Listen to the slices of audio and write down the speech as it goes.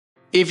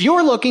If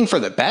you're looking for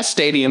the best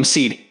stadium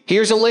seat,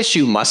 here's a list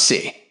you must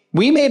see.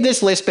 We made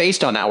this list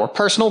based on our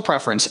personal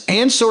preference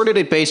and sorted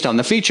it based on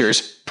the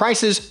features,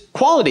 prices,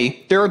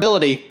 quality,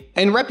 durability,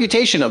 and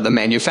reputation of the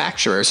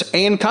manufacturers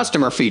and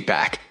customer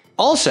feedback.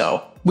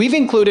 Also, we've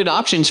included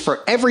options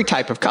for every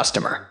type of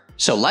customer.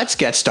 So let's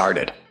get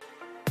started.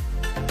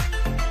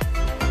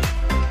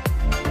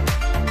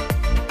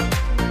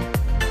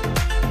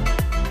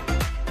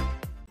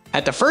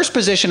 At the first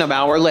position of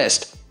our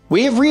list,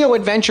 we have Rio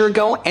Adventure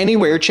Go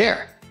Anywhere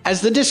Chair. As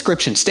the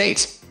description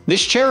states,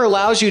 this chair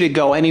allows you to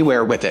go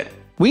anywhere with it.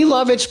 We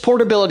love its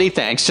portability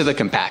thanks to the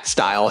compact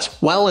style as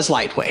well as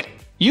lightweight.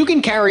 You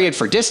can carry it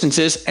for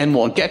distances and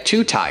won't get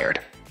too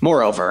tired.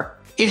 Moreover,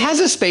 it has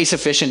a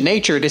space-efficient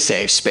nature to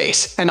save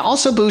space and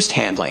also boost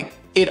handling.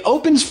 It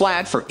opens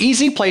flat for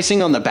easy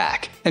placing on the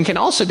back and can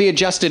also be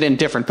adjusted in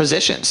different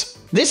positions.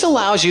 This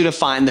allows you to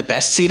find the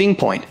best seating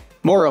point.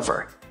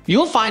 Moreover,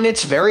 you'll find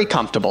it's very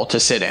comfortable to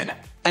sit in,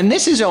 and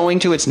this is owing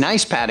to its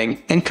nice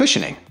padding and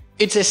cushioning.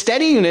 It's a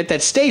steady unit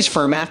that stays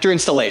firm after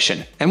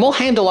installation and will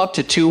handle up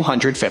to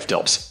 250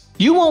 lbs.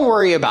 You won't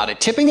worry about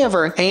it tipping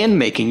ever and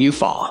making you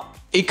fall.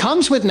 It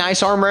comes with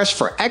nice armrests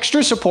for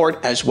extra support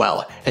as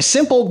well as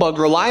simple but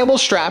reliable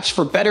straps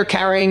for better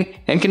carrying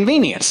and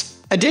convenience.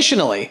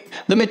 Additionally,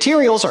 the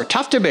materials are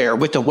tough to bear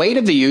with the weight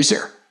of the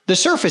user, the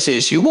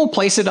surfaces you will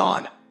place it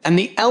on, and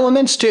the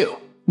elements too.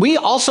 We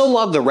also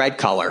love the red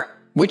color,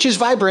 which is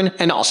vibrant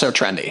and also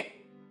trendy.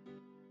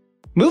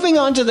 Moving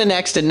on to the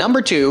next at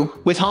number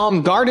 2 with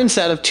HomGarden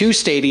set of 2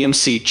 stadium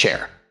seat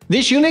chair.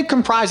 This unit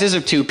comprises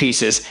of 2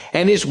 pieces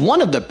and is one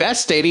of the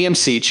best stadium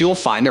seats you'll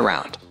find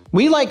around.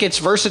 We like its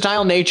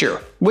versatile nature,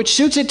 which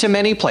suits it to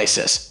many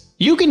places.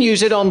 You can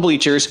use it on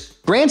bleachers,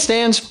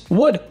 grandstands,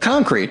 wood,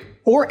 concrete,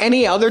 or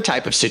any other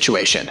type of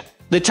situation.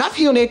 The tough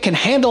unit can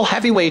handle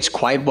heavy weights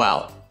quite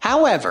well.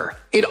 However,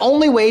 it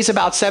only weighs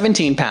about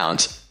 17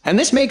 pounds, and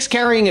this makes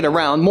carrying it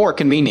around more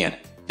convenient.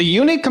 The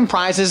unit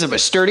comprises of a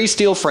sturdy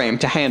steel frame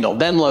to handle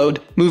then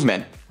load,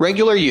 movement,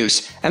 regular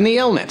use, and the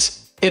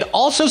elements. It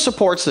also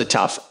supports the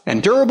tough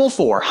and durable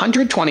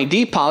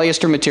 420D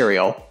polyester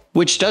material,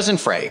 which doesn't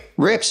fray,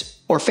 rips,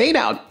 or fade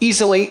out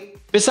easily.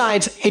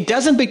 Besides, it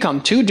doesn't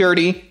become too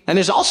dirty and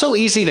is also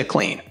easy to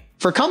clean.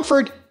 For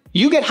comfort,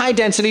 you get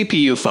high-density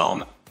PU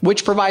foam,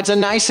 which provides a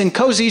nice and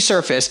cozy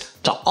surface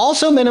to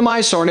also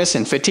minimize soreness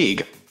and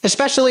fatigue,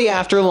 especially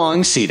after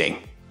long seating.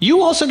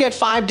 You also get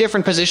 5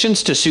 different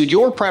positions to suit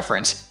your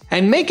preference,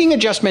 and making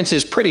adjustments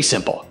is pretty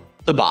simple.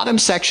 The bottom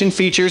section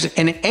features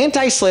an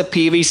anti-slip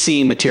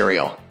PVC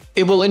material.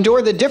 It will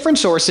endure the different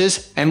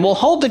sources and will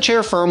hold the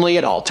chair firmly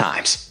at all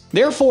times.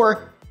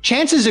 Therefore,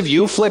 chances of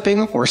you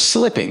flipping or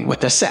slipping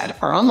with the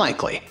set are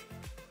unlikely.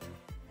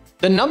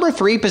 The number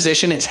 3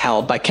 position is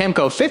held by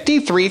Camco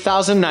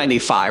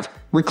 53095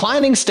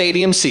 Reclining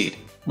Stadium Seat.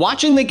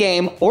 Watching the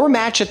game or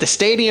match at the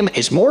stadium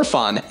is more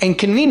fun and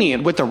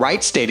convenient with the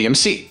right stadium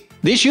seat.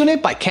 This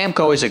unit by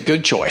Camco is a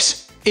good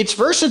choice. It's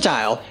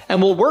versatile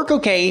and will work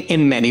okay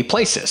in many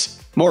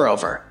places.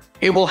 Moreover,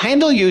 it will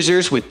handle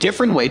users with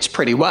different weights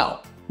pretty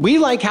well. We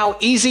like how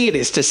easy it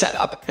is to set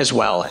up, as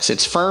well as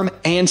its firm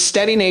and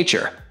steady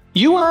nature.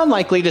 You are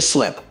unlikely to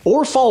slip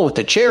or fall with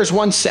the chairs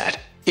once set.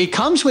 It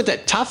comes with a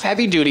tough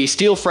heavy-duty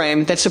steel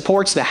frame that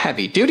supports the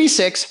heavy-duty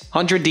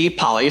 600D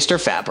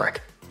polyester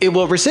fabric. It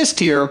will resist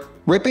tear,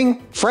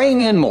 ripping,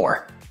 fraying, and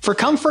more. For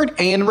comfort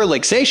and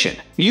relaxation,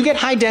 you get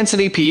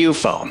high-density PU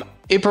foam.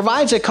 It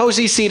provides a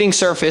cozy seating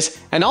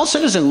surface and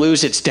also doesn't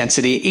lose its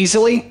density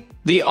easily.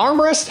 The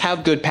armrests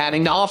have good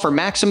padding to offer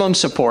maximum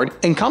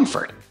support and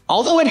comfort,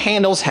 although it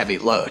handles heavy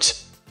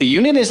loads. The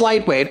unit is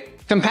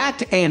lightweight,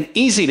 compact, and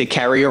easy to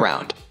carry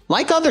around.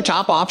 Like other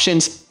top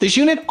options, this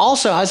unit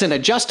also has an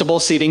adjustable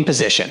seating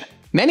position.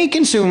 Many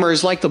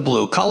consumers like the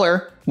blue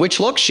color, which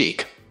looks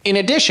chic. In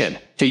addition,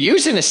 to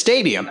use in a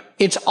stadium,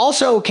 it's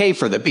also okay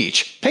for the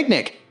beach,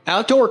 picnic,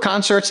 outdoor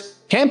concerts,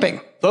 camping,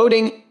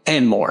 boating,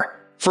 and more.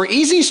 For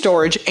easy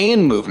storage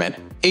and movement,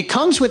 it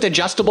comes with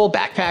adjustable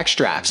backpack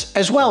straps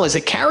as well as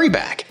a carry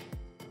bag.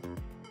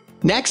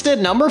 Next at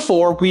number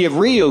 4, we have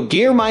Rio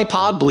Gear My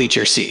Pod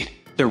Bleacher Seat.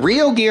 The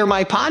Rio Gear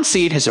My Pod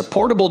seat has a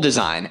portable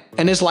design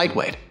and is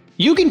lightweight.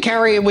 You can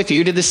carry it with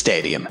you to the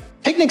stadium,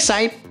 picnic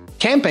site,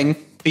 camping,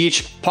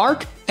 beach,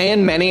 park,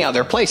 and many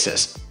other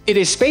places. It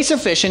is space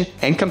efficient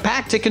and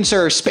compact to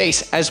conserve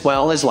space as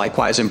well as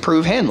likewise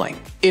improve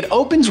handling. It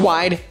opens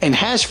wide and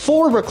has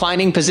 4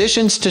 reclining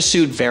positions to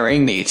suit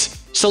varying needs.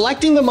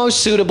 Selecting the most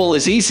suitable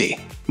is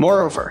easy.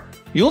 Moreover,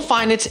 you'll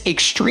find it's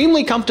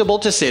extremely comfortable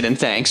to sit in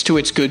thanks to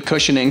its good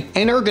cushioning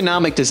and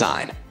ergonomic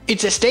design.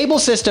 It's a stable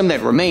system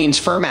that remains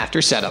firm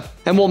after setup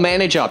and will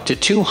manage up to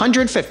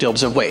 250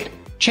 lbs of weight.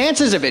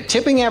 Chances of it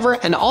tipping ever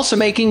and also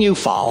making you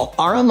fall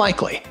are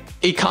unlikely.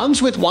 It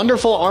comes with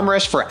wonderful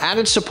armrests for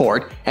added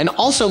support and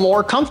also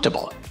more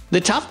comfortable.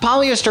 The tough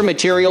polyester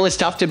material is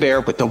tough to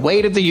bear with the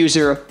weight of the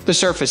user, the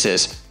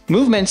surfaces,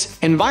 movements,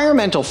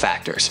 environmental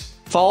factors,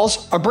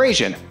 falls,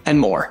 abrasion, and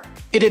more.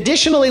 It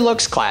additionally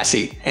looks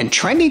classy and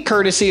trendy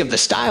courtesy of the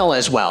style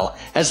as well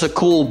as the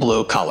cool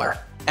blue color.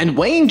 And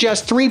weighing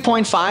just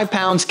 3.5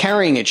 pounds,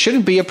 carrying it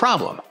shouldn't be a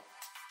problem.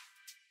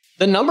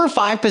 The number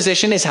 5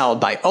 position is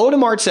held by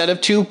Oteymart set of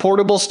 2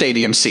 portable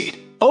stadium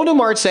seat.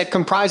 Oteymart set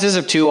comprises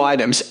of 2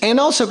 items and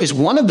also is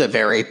one of the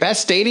very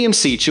best stadium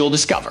seats you'll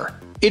discover.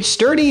 It's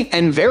sturdy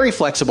and very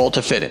flexible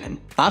to fit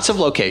in lots of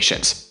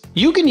locations.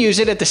 You can use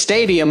it at the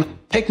stadium,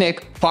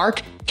 picnic,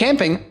 park,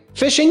 camping,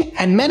 fishing,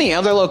 and many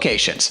other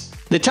locations.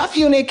 The tough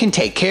unit can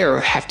take care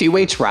of hefty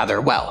weights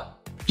rather well.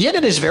 Yet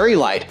it is very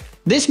light.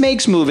 This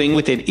makes moving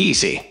with it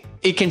easy.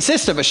 It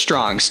consists of a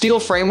strong steel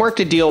framework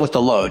to deal with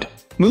the load,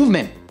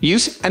 movement,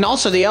 use, and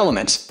also the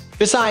elements.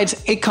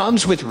 Besides, it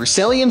comes with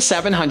resilient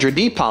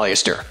 700D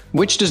polyester,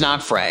 which does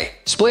not fray,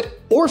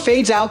 split, or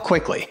fades out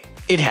quickly.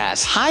 It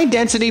has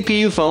high-density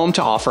PU foam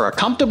to offer a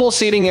comfortable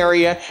seating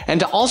area and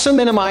to also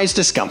minimize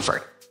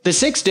discomfort. The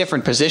 6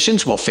 different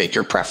positions will fit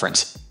your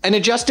preference, and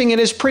adjusting it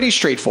is pretty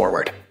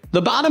straightforward.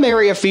 The bottom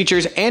area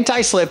features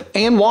anti-slip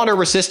and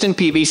water-resistant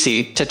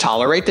PVC to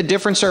tolerate the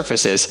different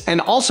surfaces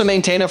and also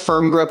maintain a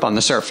firm grip on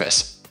the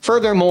surface.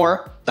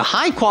 Furthermore, the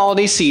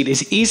high-quality seat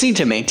is easy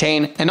to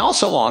maintain and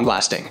also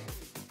long-lasting.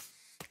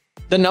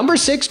 The number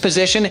 6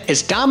 position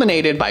is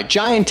dominated by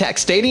Giantex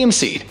Stadium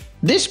Seat.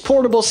 This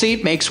portable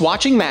seat makes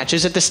watching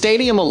matches at the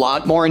stadium a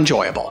lot more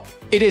enjoyable.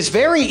 It is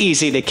very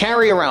easy to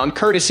carry around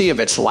courtesy of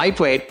its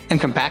lightweight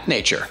and compact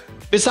nature.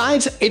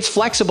 Besides, it's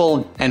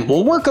flexible and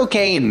will work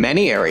okay in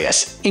many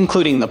areas,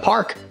 including the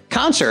park,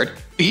 concert,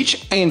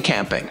 beach, and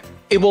camping.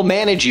 It will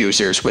manage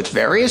users with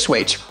various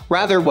weights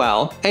rather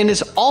well and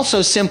is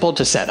also simple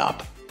to set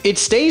up. It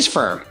stays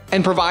firm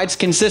and provides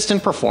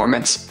consistent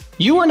performance.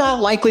 You are not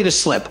likely to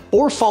slip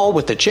or fall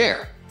with the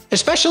chair,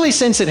 especially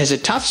since it has a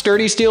tough,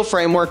 sturdy steel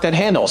framework that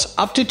handles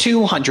up to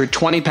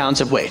 220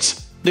 pounds of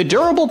weights. The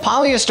durable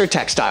polyester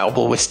textile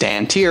will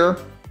withstand tear,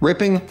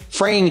 ripping,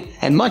 fraying,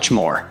 and much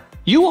more.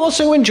 You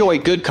also enjoy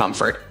good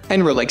comfort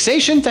and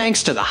relaxation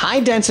thanks to the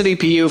high-density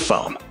PU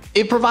foam.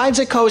 It provides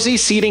a cozy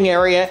seating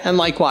area and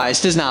likewise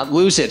does not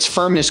lose its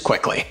firmness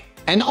quickly.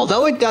 And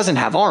although it doesn't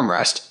have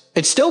armrest,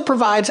 it still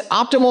provides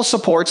optimal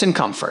supports and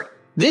comfort.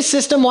 This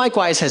system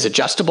likewise has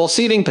adjustable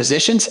seating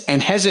positions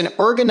and has an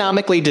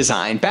ergonomically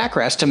designed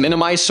backrest to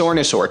minimize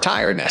soreness or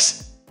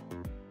tiredness.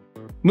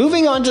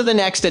 Moving on to the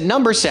next at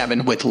number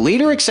 7 with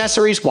Leader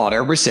Accessories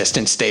Water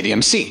Resistant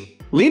Stadium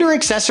Seat. Leader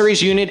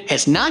Accessories unit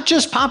is not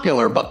just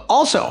popular but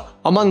also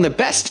among the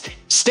best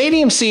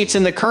stadium seats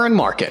in the current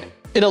market.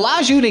 It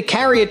allows you to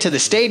carry it to the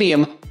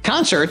stadium,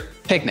 concert,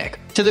 picnic,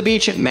 to the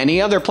beach, and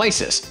many other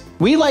places.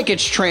 We like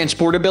its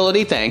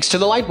transportability thanks to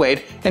the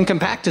lightweight and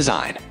compact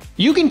design.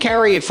 You can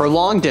carry it for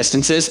long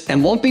distances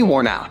and won't be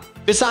worn out.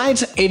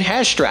 Besides, it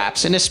has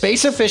straps and a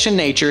space-efficient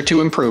nature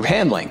to improve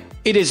handling.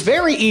 It is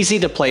very easy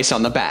to place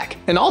on the back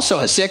and also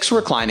has 6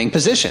 reclining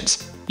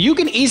positions. You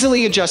can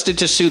easily adjust it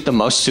to suit the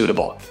most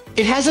suitable.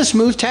 It has a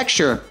smooth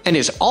texture and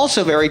is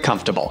also very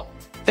comfortable,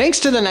 thanks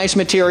to the nice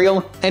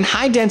material and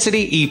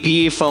high-density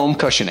EPE foam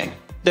cushioning.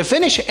 The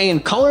finish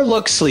and color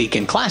look sleek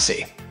and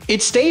classy.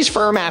 It stays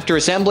firm after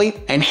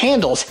assembly and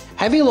handles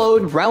heavy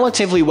load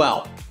relatively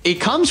well. It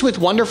comes with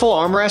wonderful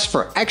armrests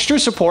for extra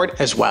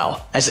support as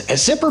well as a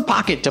zipper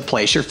pocket to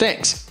place your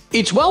things.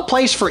 It's well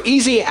placed for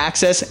easy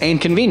access and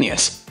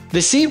convenience.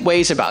 The seat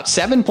weighs about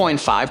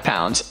 7.5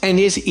 pounds and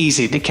is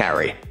easy to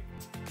carry.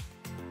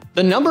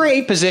 The number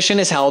 8 position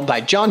is held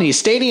by Jauntis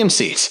Stadium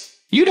Seats.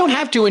 You don't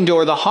have to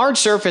endure the hard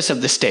surface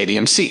of the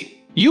stadium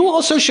seat. You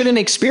also shouldn't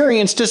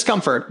experience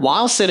discomfort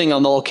while sitting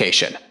on the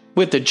location.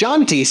 With the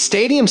Jauntis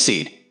Stadium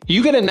Seat,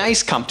 you get a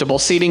nice comfortable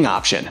seating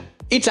option.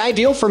 It's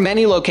ideal for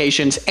many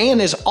locations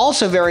and is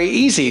also very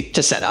easy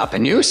to set up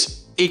and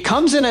use. It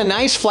comes in a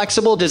nice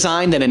flexible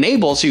design that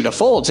enables you to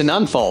fold and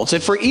unfold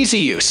it for easy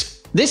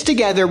use. This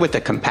together with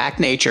the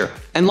compact nature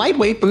and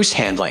lightweight boost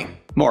handling.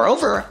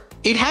 Moreover,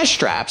 it has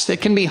straps that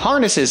can be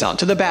harnesses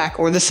onto the back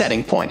or the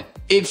setting point.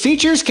 Its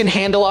features can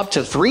handle up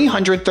to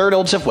 300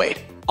 thirds of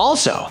weight.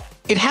 Also,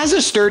 it has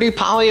a sturdy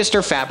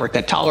polyester fabric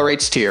that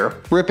tolerates tear,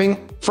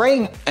 ripping,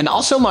 fraying, and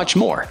also much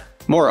more.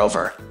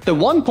 Moreover, the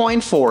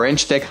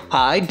 1.4-inch thick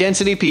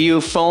high-density PU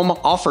foam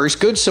offers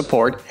good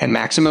support and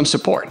maximum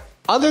support.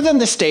 Other than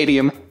the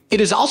stadium,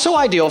 it is also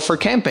ideal for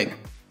camping,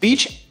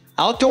 beach,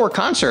 outdoor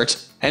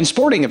concerts, and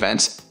sporting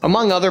events,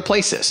 among other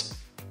places.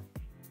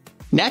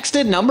 Next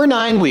at number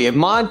 9 we have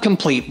Mod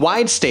Complete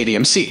Wide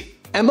Stadium Seat.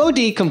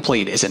 MOD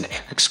Complete is an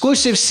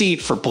exclusive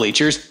seat for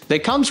bleachers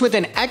that comes with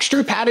an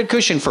extra padded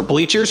cushion for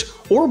bleachers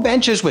or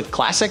benches with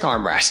classic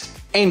armrest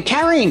and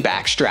carrying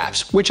back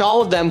straps, which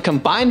all of them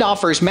combined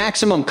offers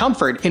maximum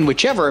comfort in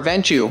whichever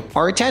event you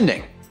are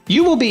attending.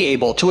 You will be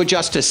able to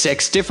adjust to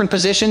 6 different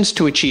positions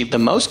to achieve the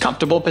most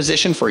comfortable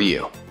position for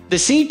you. The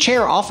seat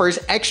chair offers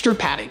extra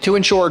padding to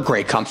ensure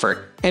great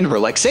comfort and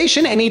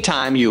relaxation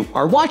anytime you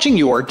are watching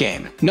your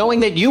game, knowing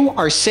that you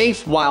are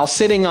safe while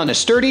sitting on a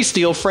sturdy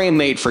steel frame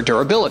made for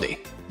durability.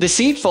 The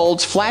seat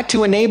folds flat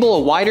to enable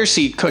a wider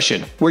seat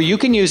cushion, where you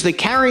can use the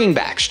carrying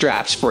back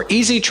straps for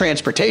easy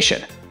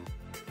transportation.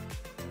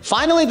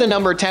 Finally, the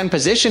number 10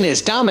 position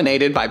is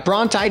dominated by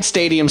Brawntide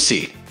Stadium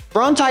Seat.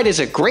 Brawntide is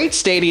a great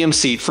stadium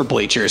seat for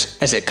bleachers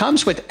as it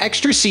comes with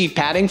extra seat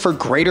padding for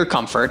greater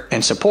comfort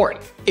and support.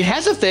 It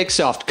has a thick,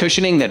 soft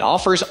cushioning that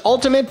offers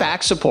ultimate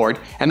back support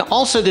and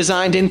also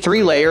designed in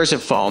 3 layers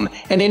of foam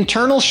and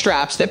internal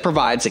straps that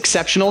provides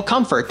exceptional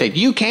comfort that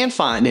you can't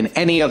find in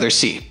any other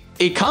seat.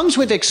 It comes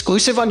with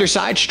exclusive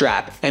underside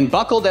strap and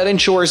buckle that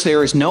ensures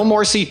there is no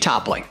more seat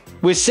toppling.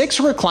 With 6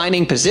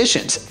 reclining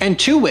positions and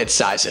 2 width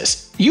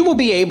sizes, you will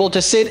be able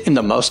to sit in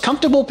the most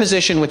comfortable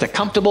position with a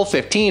comfortable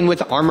 15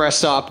 with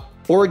armrest up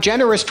or a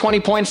generous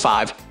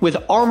 20.5 with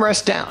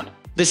armrest down.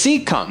 The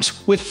seat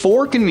comes with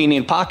 4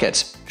 convenient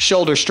pockets,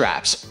 shoulder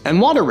straps, and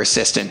water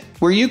resistant,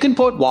 where you can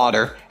put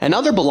water and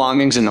other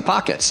belongings in the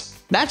pockets.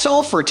 That's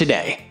all for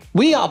today.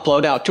 We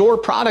upload outdoor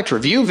product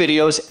review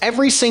videos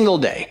every single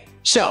day,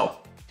 so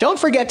don't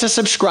forget to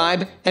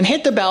subscribe and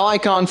hit the bell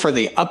icon for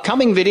the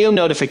upcoming video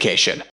notification.